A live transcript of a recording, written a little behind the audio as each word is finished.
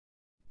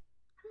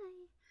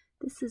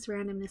This is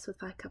Randomness with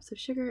 5 Cups of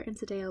Sugar, and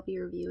today I'll be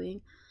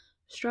reviewing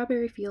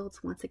Strawberry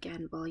Fields once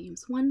again,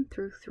 volumes 1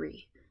 through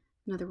 3.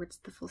 In other words,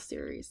 the full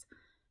series.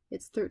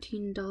 It's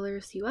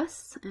 $13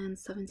 US and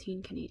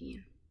 17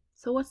 Canadian.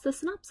 So what's the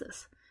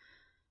synopsis?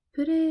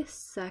 Pure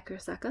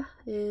Sakurasaka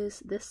is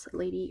this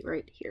lady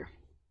right here.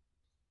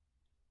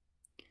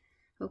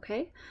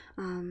 Okay,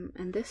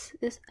 and this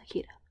is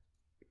Akira.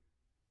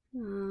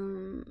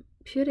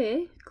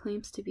 Pure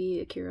claims to be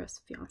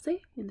Akira's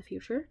fiance in the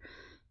future.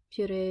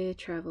 Pure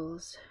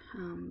travels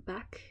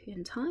back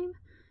in time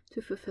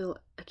to fulfill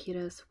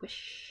Akira's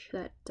wish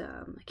that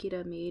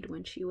Akira made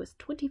when she was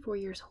 24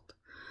 years old.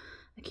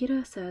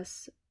 Akira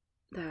says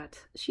that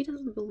she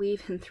doesn't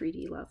believe in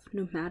 3D love,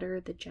 no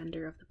matter the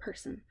gender of the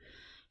person.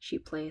 She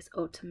plays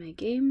otome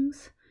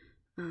games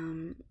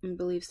and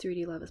believes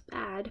 3D love is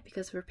bad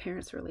because of her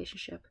parents'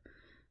 relationship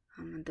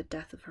and the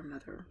death of her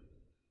mother.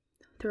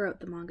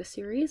 Throughout the manga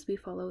series, we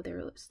follow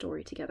their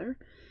story together.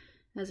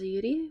 As a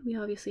Yuri, we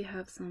obviously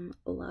have some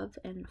love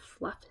and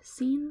fluff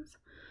scenes.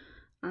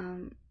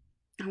 I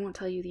won't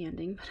tell you the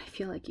ending, but I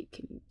feel like you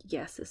can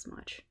guess as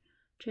much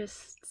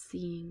just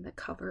seeing the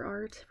cover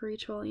art for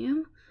each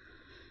volume.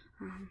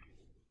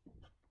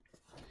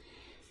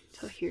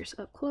 So here's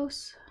up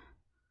close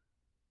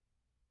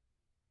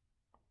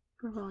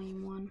for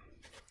volume 1.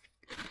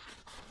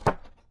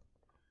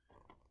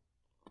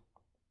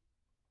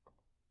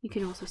 You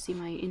can also see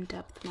my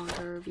in-depth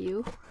manga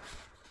review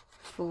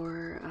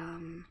for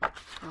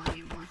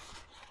volume 1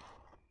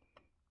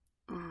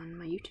 on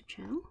my YouTube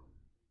channel.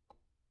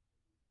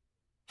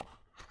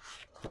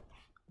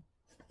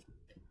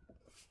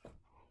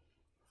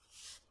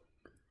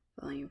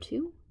 Volume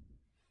 2.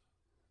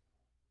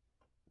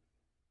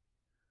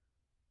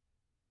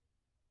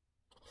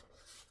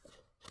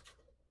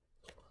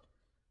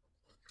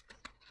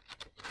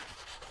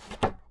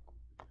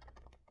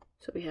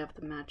 So we have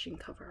the matching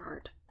cover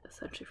art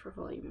essentially for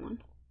volume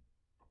 1.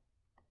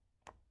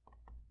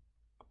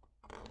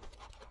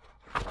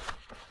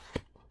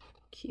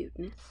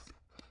 Cuteness.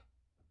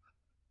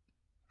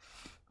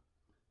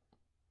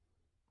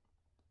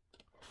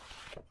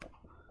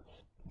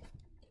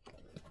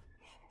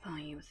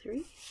 Volume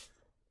 3.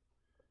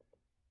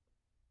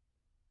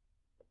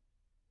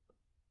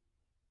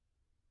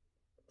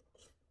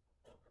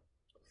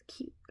 It's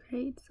cute,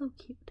 right? It's so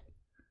cute.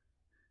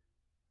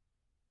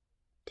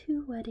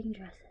 2 wedding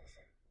dresses.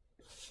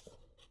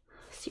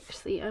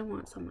 Seriously, I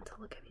want someone to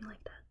look at me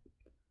like that.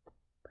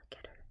 Look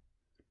at her.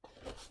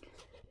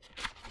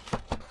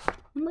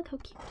 And look how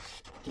cute.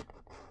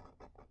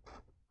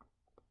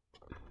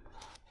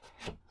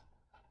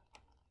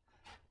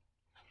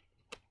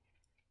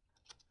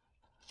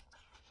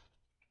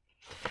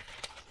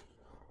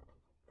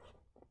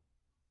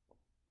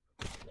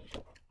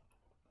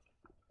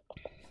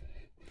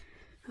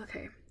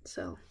 Okay,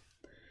 so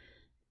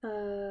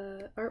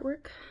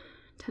artwork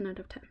 10 out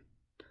of 10.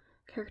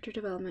 Character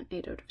development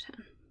 8 out of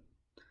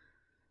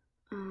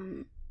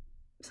 10.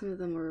 Some of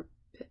them were a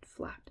bit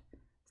flat.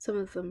 Some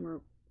of them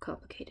were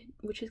complicated,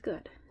 which is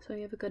good. So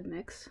you have a good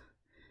mix.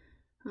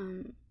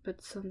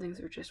 But some things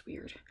are just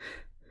weird.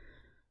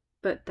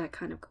 But that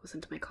kind of goes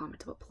into my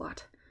comment about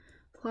plot.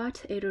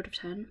 Plot 8 out of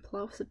 10.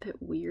 Plot was a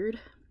bit weird,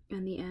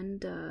 and the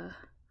end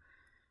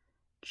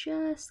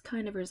just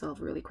kind of resolved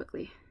really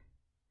quickly.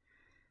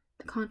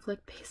 The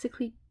conflict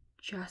basically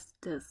just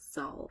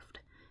dissolved.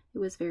 It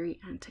was very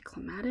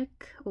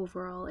anticlimactic.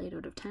 Overall 8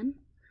 out of 10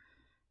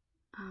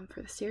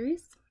 for the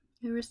series.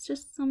 There was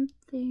just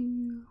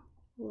something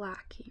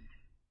lacking.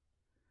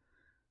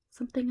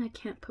 Something I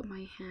can't put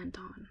my hand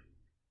on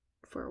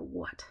for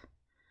what.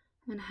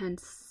 And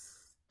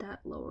hence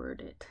that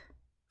lowered it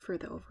for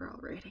the overall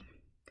rating.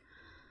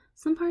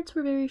 Some parts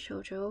were very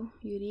shoujo,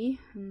 Yuri,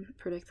 and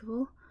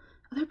predictable.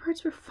 Other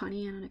parts were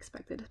funny and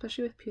unexpected,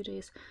 especially with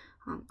Pure's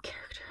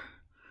character.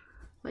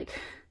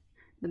 Like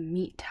the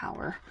meat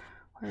tower.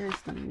 Where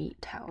is the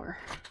meat tower?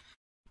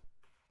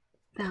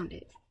 Found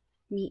it.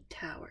 Meat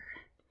tower.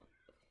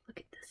 Look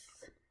at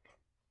this.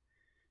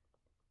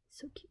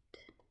 So cute.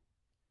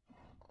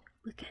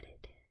 Look at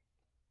it.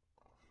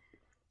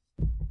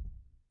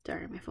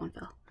 Sorry, my phone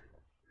fell.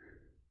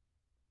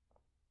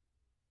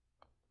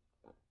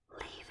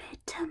 Leave it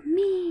to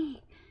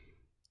me.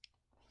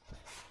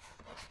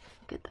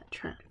 Look at that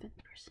triumphant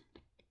person.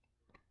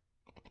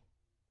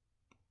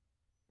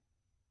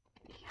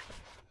 Yeah.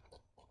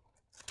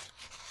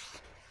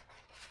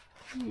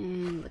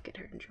 And look at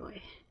her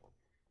enjoy.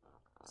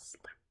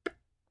 Slurp.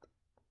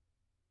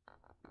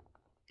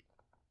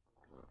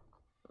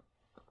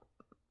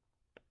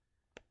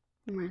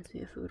 Reminds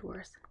me of Food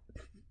Wars.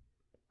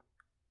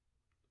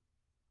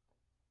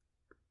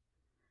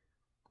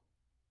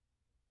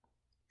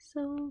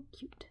 So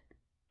cute.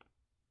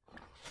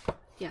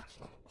 Yeah.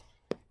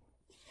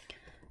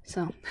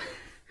 So,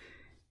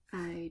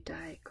 I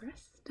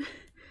digressed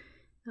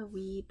a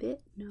wee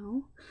bit,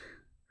 no.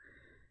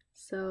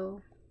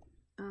 So,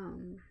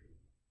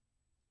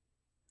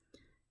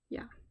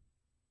 yeah.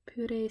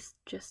 Pure's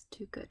just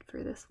too good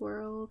for this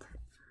world.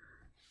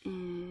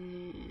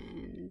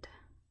 And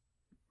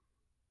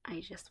I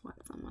just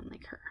want someone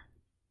like her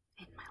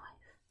in my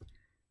life.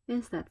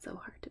 Is that so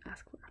hard to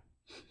ask for?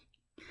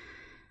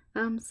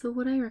 So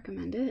would I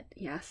recommend it?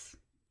 Yes.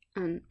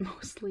 And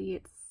mostly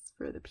it's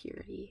for the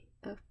purity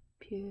of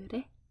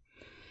puree.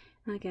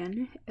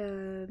 Again,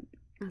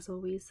 as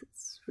always,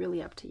 it's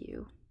really up to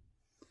you.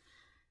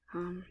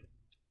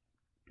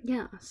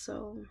 Yeah,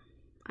 so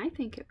I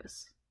think it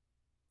was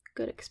a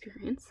good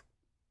experience.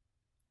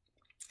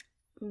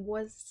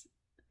 Was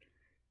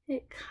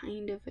it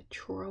kind of a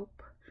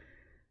trope?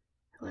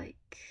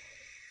 Like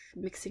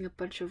mixing a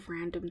bunch of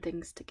random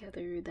things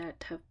together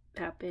that have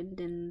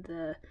happened in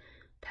the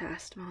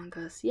past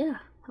mangas? Yeah,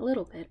 a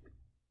little bit.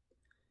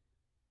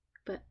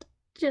 But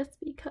just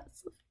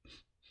because of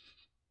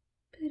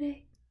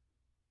Puree.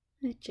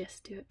 I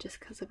just do it just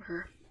because of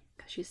her.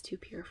 Because she's too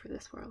pure for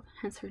this world.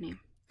 Hence her name.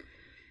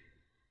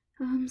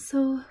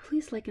 So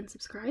please like and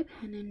subscribe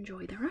and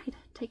enjoy the ride.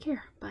 Take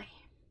care. Bye.